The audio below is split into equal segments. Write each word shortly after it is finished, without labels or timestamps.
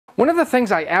One of the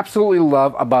things I absolutely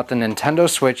love about the Nintendo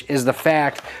Switch is the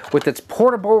fact, with its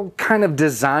portable kind of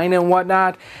design and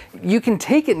whatnot, you can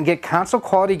take it and get console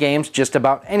quality games just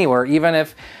about anywhere. Even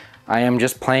if I am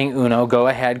just playing Uno, go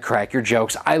ahead, crack your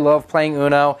jokes. I love playing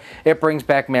Uno. It brings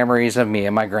back memories of me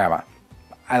and my grandma.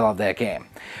 I love that game.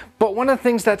 But one of the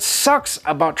things that sucks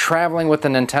about traveling with the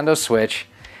Nintendo Switch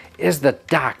is the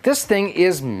dock. This thing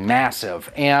is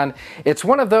massive, and it's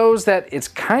one of those that it's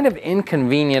kind of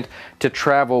inconvenient to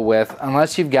travel with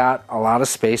unless you've got a lot of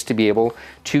space to be able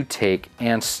to take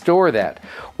and store that.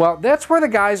 Well, that's where the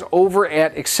guys over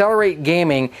at Excelerate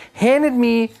Gaming handed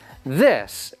me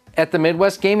this at the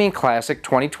Midwest Gaming Classic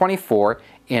 2024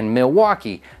 in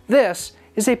Milwaukee. This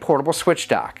is a portable Switch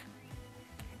dock.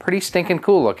 Pretty stinking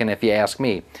cool looking if you ask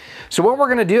me. So what we're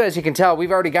going to do, as you can tell, we've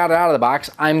already got it out of the box.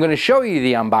 I'm going to show you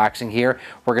the unboxing here.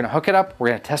 We're going to hook it up, we're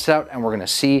going to test it out, and we're going to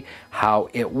see how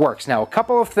it works. Now, a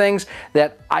couple of things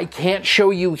that I can't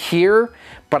show you here,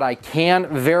 but I can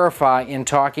verify in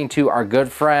talking to our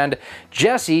good friend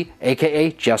Jesse,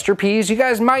 aka Jester Peas. You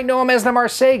guys might know him as the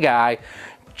Marseille guy.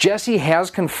 Jesse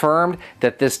has confirmed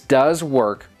that this does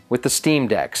work with the Steam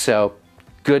Deck. So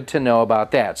good to know about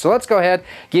that. So let's go ahead,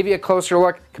 give you a closer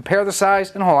look, compare the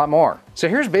size, and a whole lot more. So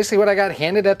here's basically what I got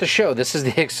handed at the show. This is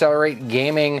the Excelerate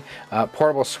Gaming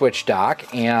portable Switch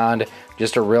dock, and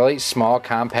just a really small,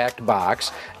 compact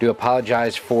box. Do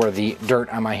apologize for the dirt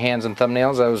on my hands and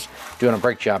thumbnails. I was doing a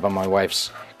brake job on my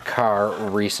wife's car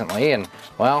recently, and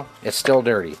well, it's still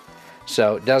dirty.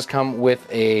 So it does come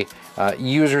with a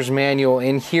user's manual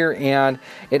in here, and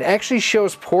it actually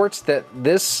shows ports that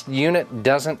this unit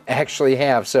doesn't actually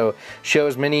have. So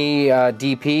shows mini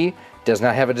DP, does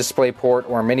not have a display port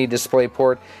or mini display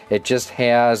port. It just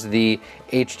has the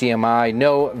HDMI,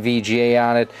 no VGA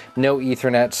on it, no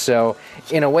Ethernet. So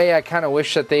in a way, I kind of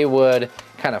wish that they would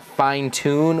kind of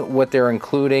fine-tune what they're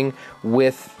including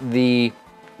with the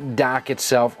dock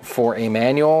itself for a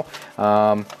manual.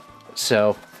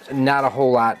 So not a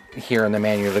whole lot here in the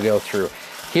manual to go through.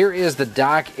 Here is the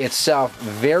dock itself,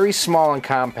 very small and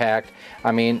compact.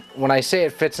 I mean, when I say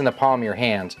it fits in the palm of your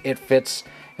hands, it fits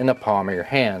in the palm of your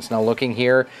hands. Now looking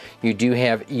here, you do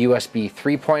have USB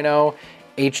 3.0,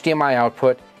 HDMI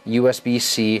output,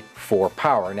 USB-C for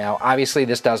power. Now obviously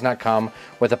this does not come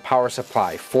with a power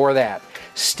supply. For that,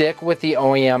 stick with the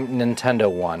OEM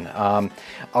Nintendo one.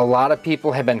 A lot of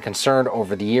people have been concerned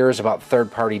over the years about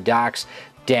third-party docks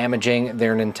damaging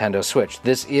their Nintendo Switch.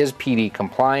 This is PD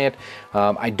compliant.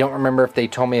 I don't remember if they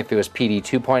told me if it was PD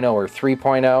 2.0 or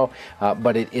 3.0,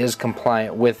 but it is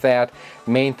compliant with that.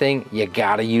 Main thing, you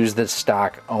gotta use the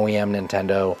stock OEM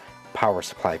Nintendo power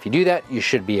supply. If you do that, you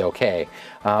should be okay.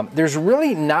 There's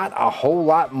really not a whole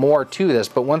lot more to this,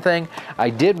 but one thing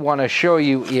I did want to show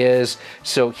you is,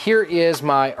 so here is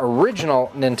my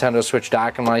original Nintendo Switch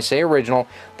dock, and when I say original,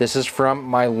 this is from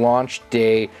my launch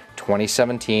day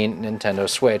 2017 Nintendo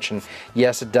Switch, and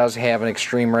yes, it does have an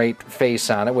extreme rate face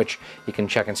on it, which you can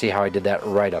check and see how I did that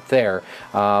right up there.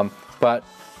 But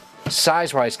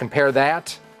size-wise, compare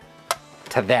that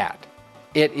to that.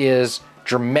 It is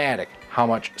dramatic how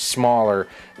much smaller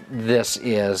this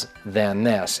is than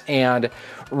this. And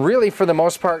really, for the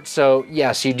most part, so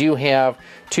yes, you do have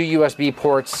two USB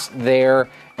ports there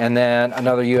and then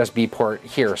another USB port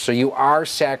here. So you are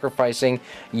sacrificing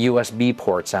USB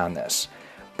ports on this,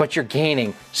 but you're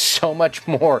gaining so much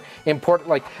more important.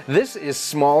 Like, this is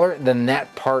smaller than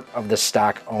that part of the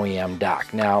stock OEM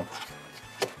dock. Now,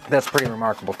 that's pretty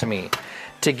remarkable to me.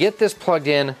 To get this plugged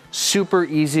in, super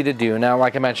easy to do. Now,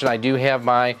 like I mentioned, I do have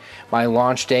my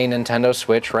launch day Nintendo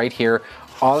Switch right here.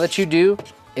 All that you do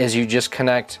is you just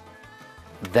connect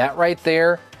that right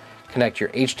there, connect your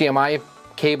HDMI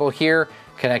cable here,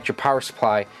 connect your power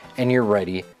supply, and you're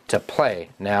ready to play.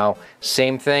 Now,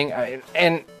 same thing,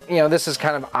 and you know, this is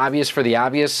kind of obvious for the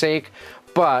obvious sake,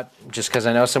 but just because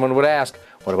I know someone would ask,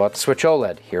 what about the Switch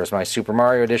OLED? Here's my Super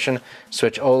Mario Edition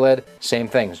Switch OLED, same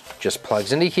thing, just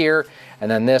plugs into here, and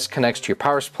then this connects to your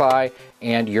power supply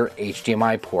and your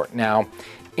HDMI port. Now,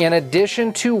 in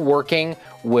addition to working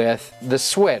with the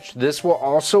Switch, this will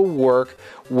also work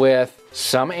with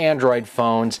some Android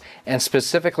phones, and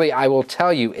specifically, I will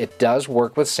tell you, it does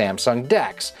work with Samsung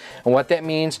DeX. And what that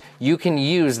means, you can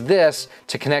use this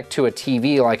to connect to a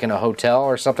TV like in a hotel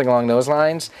or something along those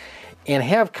lines, and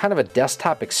have kind of a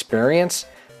desktop experience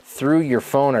through your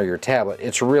phone or your tablet.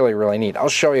 It's really, really neat. I'll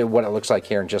show you what it looks like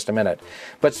here in just a minute.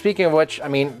 But speaking of which, I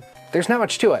mean, there's not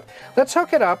much to it. Let's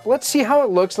hook it up. Let's see how it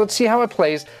looks. Let's see how it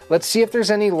plays. Let's see if there's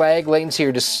any lag, latency,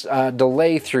 or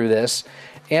delay through this.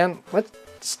 And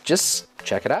let's just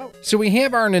check it out. So we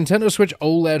have our Nintendo Switch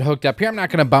OLED hooked up here. I'm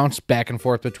not going to bounce back and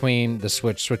forth between the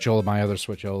Switch OLED, my other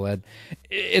Switch OLED.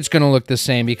 It's going to look the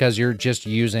same because you're just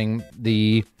using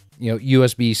the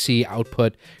USB-C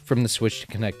output from the Switch to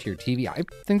connect to your TV. I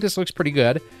think this looks pretty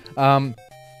good.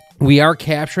 We are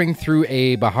capturing through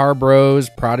a Bahar Bros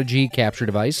Prodigy capture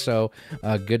device, so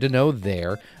good to know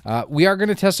there. We are going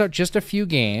to test out just a few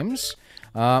games,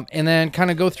 and then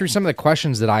kind of go through some of the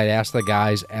questions that I asked the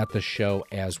guys at the show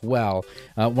as well.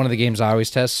 One of the games I always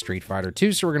test, Street Fighter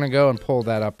 2, so we're going to go and pull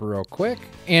that up real quick.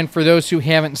 And for those who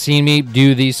haven't seen me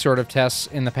do these sort of tests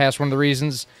in the past, one of the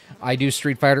reasons I do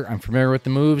Street Fighter, I'm familiar with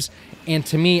the moves, and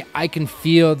to me, I can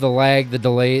feel the lag, the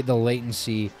delay, the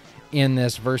latency in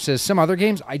this versus some other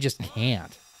games. I just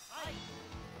can't.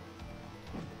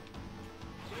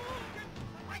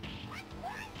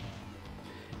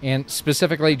 And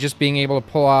specifically, just being able to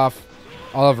pull off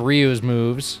all of Ryu's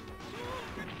moves.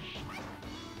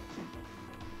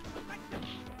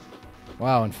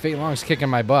 Wow, and Fei Long's kicking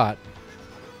my butt.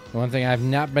 The one thing I've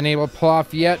not been able to pull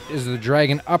off yet is the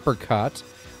Dragon Uppercut.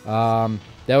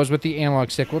 That was with the analog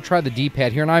stick. We'll try the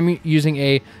D-pad here, and I'm using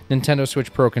a Nintendo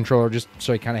Switch Pro controller just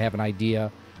so I kind of have an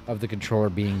idea of the controller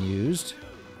being used.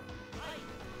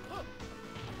 All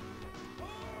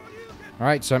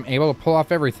right, so I'm able to pull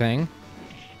off everything.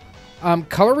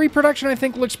 Color reproduction, I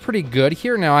think, looks pretty good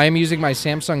here. Now, I am using my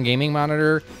Samsung gaming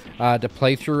monitor to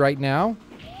play through right now.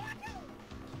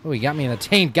 Oh, he got me in the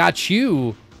taint. Got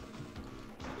you.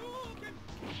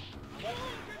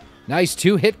 Nice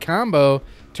two-hit combo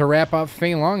to wrap up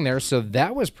Fei Long there, so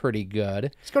that was pretty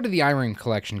good. Let's go to the Irem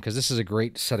collection, because this is a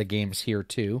great set of games here,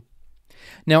 too.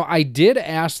 Now, I did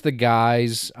ask the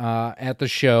guys at the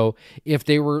show if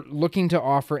they were looking to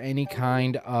offer any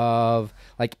kind of,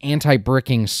 like,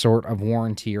 anti-bricking sort of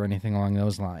warranty or anything along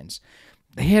those lines.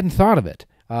 They hadn't thought of it.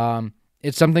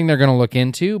 It's something they're going to look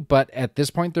into, but at this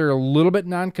point, they're a little bit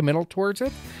non-committal towards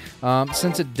it.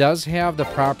 Since it does have the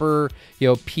proper,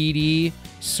 PD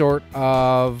sort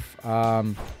of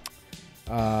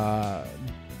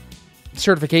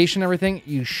certification and everything,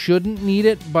 you shouldn't need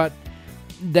it, but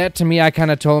that, to me, I kind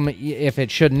of told them if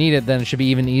it shouldn't need it, then it should be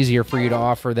even easier for you to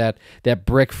offer that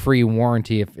brick-free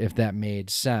warranty, if that made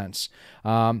sense.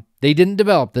 They didn't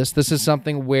develop this. This is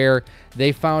something where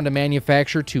they found a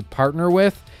manufacturer to partner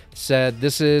with, said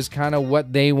this is kind of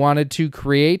what they wanted to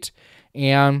create,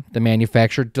 and the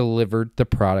manufacturer delivered the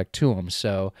product to them.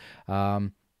 So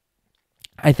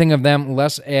I think of them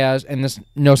less as, and this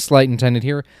no slight intended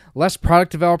here, less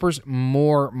product developers,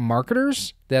 more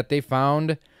marketers, that they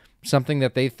found something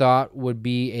that they thought would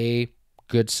be a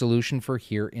good solution for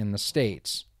here in the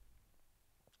States.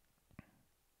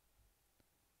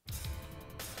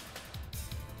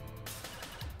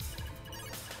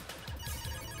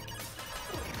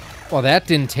 Well, that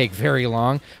didn't take very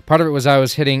long. Part of it was I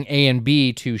was hitting A and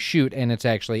B to shoot, and it's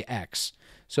actually X.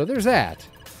 So there's that.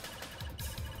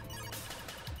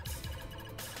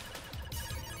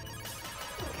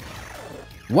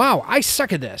 Wow, I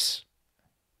suck at this.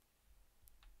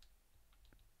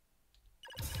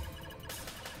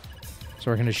 So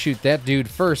we're going to shoot that dude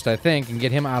first, I think, and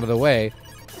get him out of the way.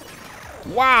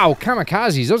 Wow,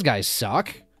 kamikazes, those guys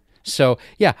suck. So,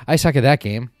 yeah, I suck at that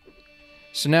game.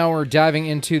 So now we're diving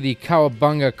into the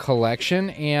Cowabunga collection,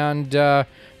 and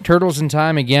Turtles in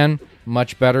Time, again,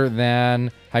 much better than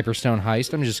Hyperstone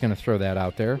Heist. I'm just going to throw that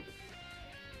out there.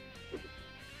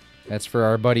 That's for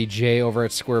our buddy Jay over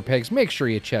at Square Pegs. Make sure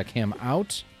you check him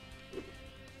out.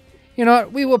 You know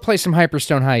what? We will play some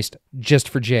Hyperstone Heist just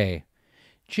for Jay.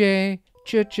 Jay.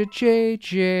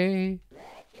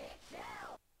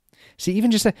 See, even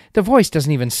just the voice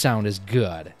doesn't even sound as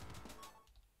good.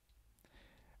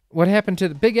 What happened to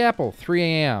the Big Apple? 3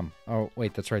 a.m. Oh,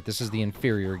 wait, that's right. This is the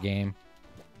inferior game.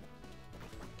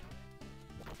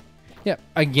 Yeah,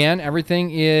 again,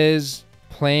 everything is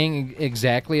playing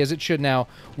exactly as it should. Now,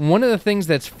 one of the things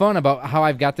that's fun about how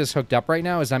I've got this hooked up right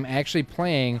now is I'm actually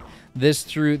playing this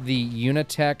through the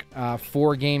Unitech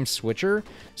 4-game switcher.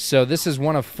 So this is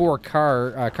one of 4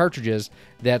 cartridges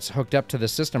that's hooked up to the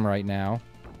system right now.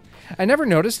 I never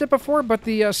noticed it before, but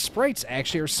the sprites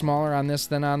actually are smaller on this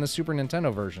than on the Super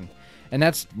Nintendo version. And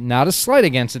that's not a slight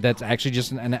against it. That's actually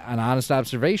just an honest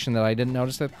observation that I didn't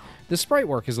notice that the sprite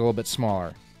work is a little bit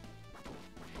smaller.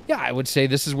 Yeah, I would say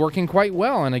this is working quite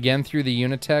well. And again, through the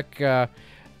Unitech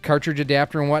cartridge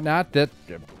adapter and whatnot, that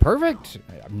perfect.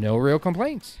 No real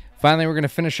complaints. Finally, we're going to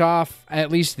finish off,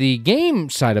 at least the game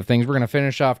side of things, we're going to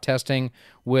finish off testing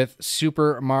with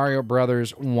Super Mario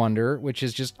Bros. Wonder, which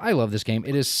is just, I love this game.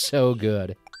 It is so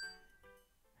good.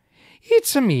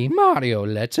 It's-a me, Mario.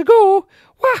 Let's go.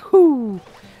 Wahoo!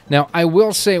 Now, I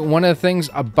will say one of the things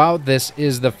about this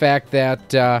is the fact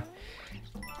that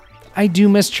I do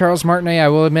miss Charles Martinet, I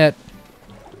will admit.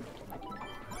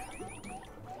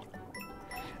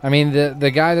 I mean,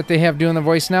 the guy that they have doing the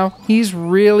voice now, he's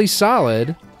really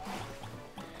solid.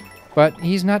 But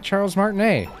he's not Charles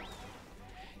Martinet.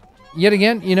 Yet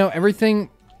again, you know, everything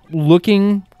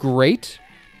looking great.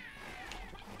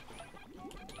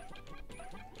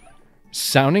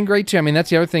 Sounding great, too. I mean, that's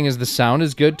the other thing is the sound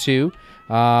is good, too.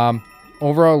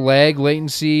 Overall lag,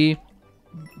 latency,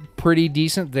 pretty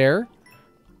decent there.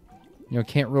 You know,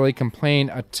 can't really complain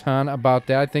a ton about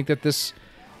that. I think that this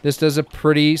does a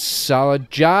pretty solid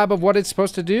job of what it's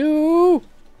supposed to do.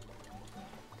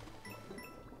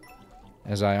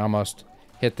 As I almost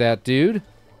hit that dude.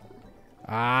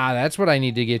 Ah, that's what I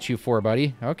need to get you for,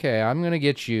 buddy. Okay, I'm going to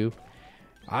get you.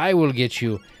 I will get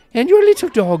you. And your little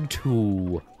dog,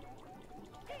 too.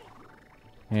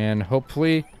 And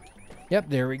hopefully... Yep,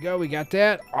 there we go. We got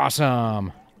that.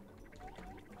 Awesome.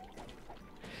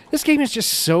 This game is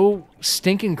just so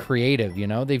stinking creative, you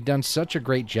know? They've done such a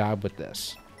great job with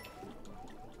this.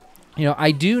 You know,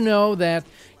 I do know that,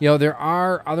 you know, there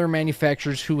are other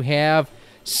manufacturers who have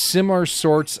similar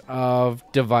sorts of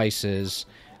devices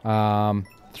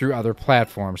through other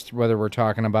platforms, whether we're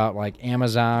talking about like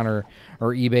Amazon or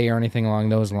eBay or anything along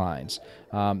those lines.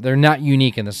 They're not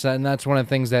unique in this, and that's one of the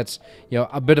things that's, you know,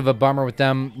 a bit of a bummer with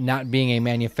them not being a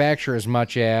manufacturer as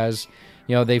much as,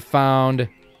 you know, they found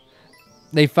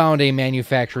a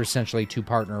manufacturer essentially to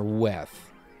partner with.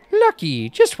 Lucky,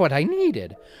 just what I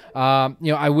needed. You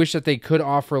know, I wish that they could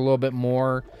offer a little bit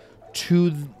more to,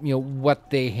 you know, what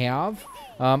they have.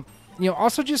 You know,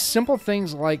 also just simple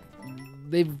things like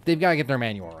they've got to get their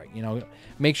manual right. You know,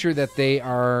 make sure that they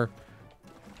are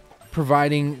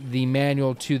providing the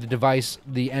manual to the device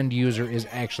the end user is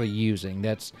actually using.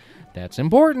 That's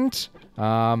important. You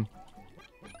know,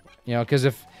 because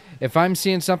if I'm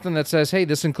seeing something that says, hey,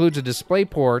 this includes a display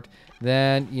port,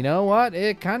 then you know what?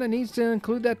 It kind of needs to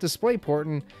include that display port.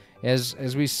 And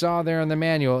as we saw there in the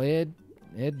manual,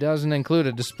 it doesn't include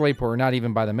a display port, not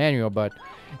even by the manual, but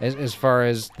as far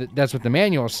as that's what the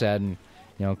manual said. And,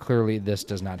 you know, clearly this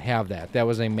does not have that. That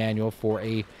was a manual for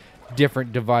a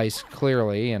different device,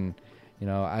 clearly. And, you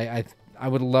know, I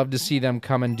would love to see them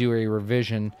come and do a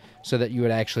revision so that you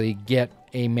would actually get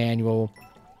a manual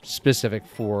specific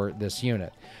for this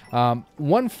unit.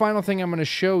 One final thing I'm going to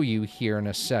show you here in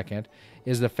a second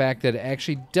is the fact that it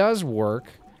actually does work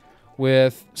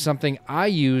with something I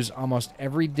use almost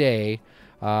every day,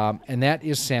 and that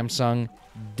is Samsung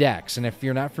DeX. And if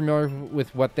you're not familiar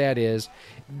with what that is,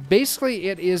 basically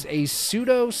it is a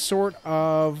pseudo sort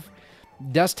of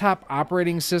desktop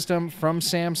operating system from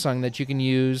Samsung that you can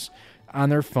use on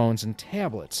their phones and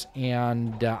tablets.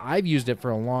 And I've used it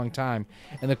for a long time.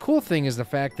 And the cool thing is the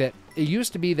fact that it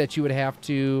used to be that you would have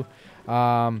to,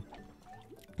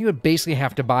 you would basically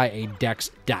have to buy a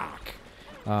DeX dock.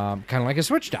 Kind of like a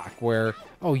Switch dock where,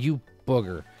 oh, you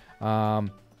booger.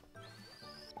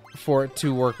 For it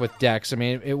to work with DeX. I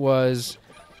mean, it was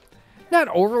not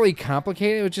overly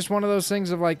complicated. It was just one of those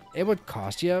things of like, it would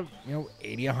cost you, you know,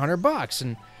 $80, $100.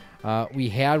 And we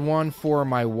had one for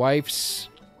my wife's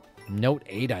Note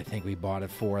 8, I think we bought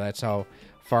it for. That's how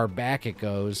far back it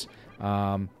goes.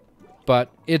 But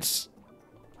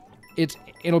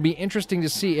it'll be interesting to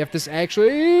see if this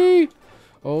actually...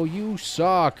 Oh, you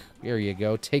suck. There you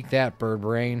go. Take that, bird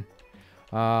brain.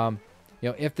 You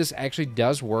know, if this actually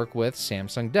does work with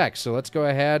Samsung DeX. So let's go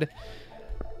ahead.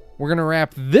 We're going to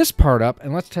wrap this part up,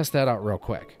 and let's test that out real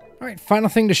quick. All right, final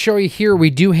thing to show you here. We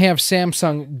do have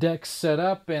Samsung DeX set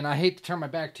up, and I hate to turn my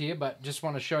back to you, but just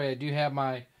want to show you I do have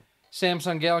my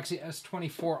Samsung Galaxy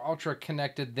S24 Ultra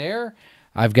connected there.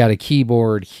 I've got a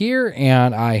keyboard here,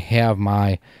 and I have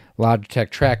my Logitech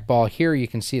trackball here. You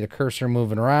can see the cursor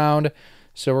moving around.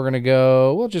 So we're going to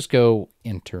go, we'll just go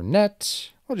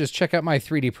internet. We'll just check out my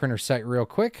 3D printer site real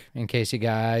quick in case you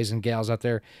guys and gals out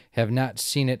there have not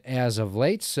seen it as of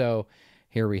late. So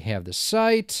here we have the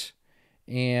site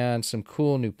and some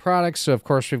cool new products. So, of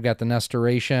course, we've got the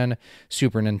Nestoration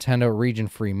Super Nintendo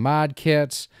region-free mod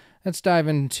kits. Let's dive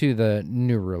into the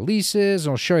new releases.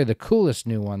 I'll show you the coolest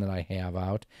new one that I have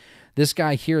out. This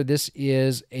guy here, this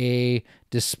is a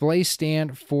display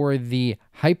stand for the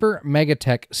Hyper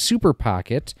Megatech Super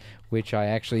Pocket, which I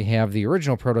actually have the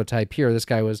original prototype here. This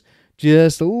guy was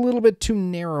just a little bit too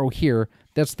narrow here.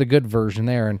 That's the good version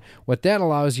there. And what that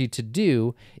allows you to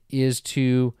do is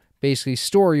to basically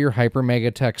store your Hyper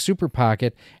Megatech Super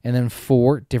Pocket, and then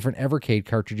 4 different Evercade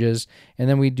cartridges. And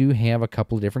then we do have a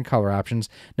couple of different color options.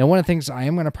 Now, one of the things I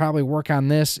am going to probably work on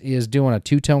this is doing a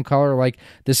 2-tone color. Like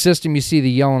the system, you see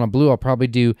the yellow and a blue. I'll probably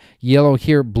do yellow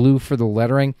here, blue for the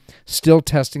lettering. Still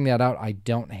testing that out. I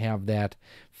don't have that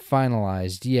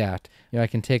finalized yet. You know, I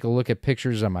can take a look at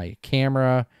pictures on my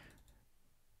camera,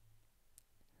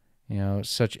 you know,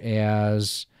 such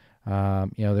as, you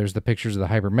know, there's the pictures of the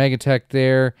Hyper Megatech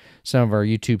there, some of our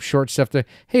YouTube short stuff there.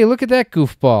 Hey, look at that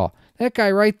goofball. That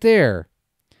guy right there.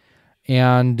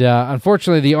 And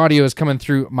unfortunately, the audio is coming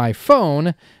through my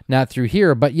phone, not through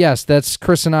here. But yes, that's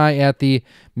Chris and I at the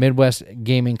Midwest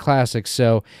Gaming Classics.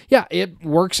 So yeah, it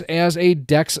works as a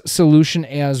DeX solution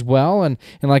as well. And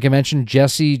like I mentioned,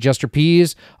 Jester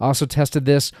Pease also tested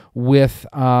this with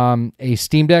a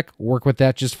Steam Deck. Work with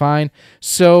that just fine.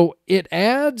 So it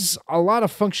adds a lot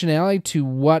of functionality to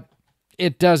what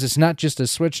it does. It's not just a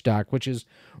Switch dock, which is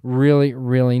really,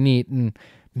 really neat. And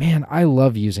man, I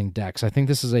love using DeX. I think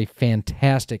this is a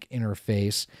fantastic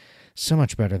interface. So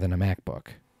much better than a MacBook.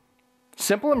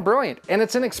 Simple and brilliant, and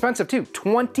it's inexpensive too.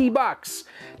 $20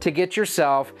 to get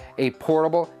yourself a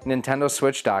portable Nintendo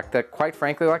Switch dock that, quite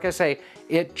frankly, like I say,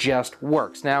 it just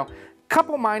works. Now,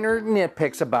 couple minor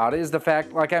nitpicks about it is the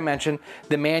fact, like I mentioned,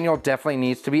 the manual definitely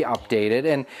needs to be updated,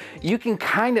 and you can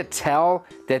kind of tell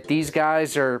that these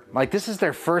guys are, like, this is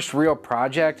their first real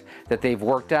project that they've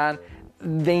worked on.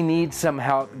 They need some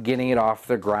help getting it off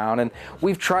the ground, and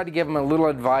we've tried to give them a little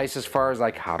advice as far as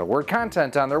like how to word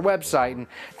content on their website and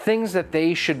things that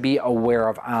they should be aware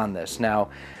of on this. Now,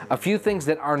 a few things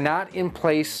that are not in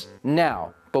place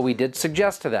now, but we did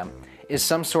suggest to them, is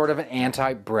some sort of an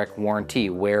anti-brick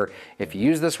warranty, where if you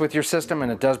use this with your system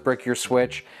and it does brick your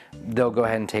Switch, they'll go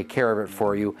ahead and take care of it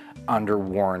for you under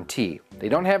warranty. They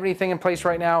don't have anything in place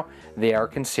right now. They are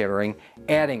considering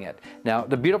adding it. Now,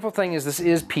 the beautiful thing is this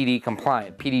is PD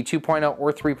compliant, PD 2.0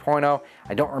 or 3.0.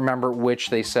 I don't remember which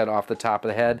they said off the top of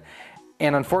the head.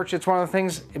 And unfortunately, it's one of the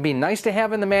things it'd be nice to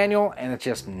have in the manual, and it's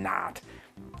just not.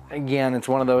 Again, it's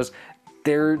one of those,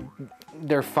 they're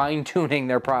fine-tuning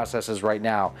their processes right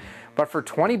now. But for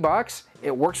 20 bucks,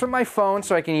 it works with my phone,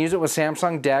 so I can use it with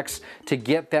Samsung DeX to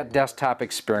get that desktop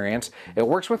experience. It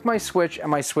works with my Switch and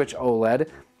my Switch OLED.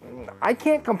 I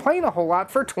can't complain a whole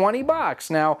lot for 20 bucks.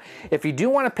 Now, if you do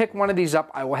want to pick one of these up,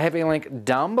 I will have a link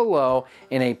down below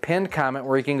in a pinned comment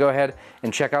where you can go ahead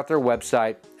and check out their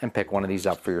website and pick one of these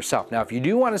up for yourself. Now, if you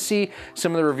do want to see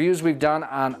some of the reviews we've done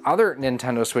on other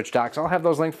Nintendo Switch docks, I'll have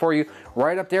those linked for you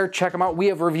right up there. Check them out. We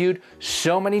have reviewed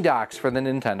so many docks for the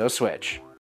Nintendo Switch.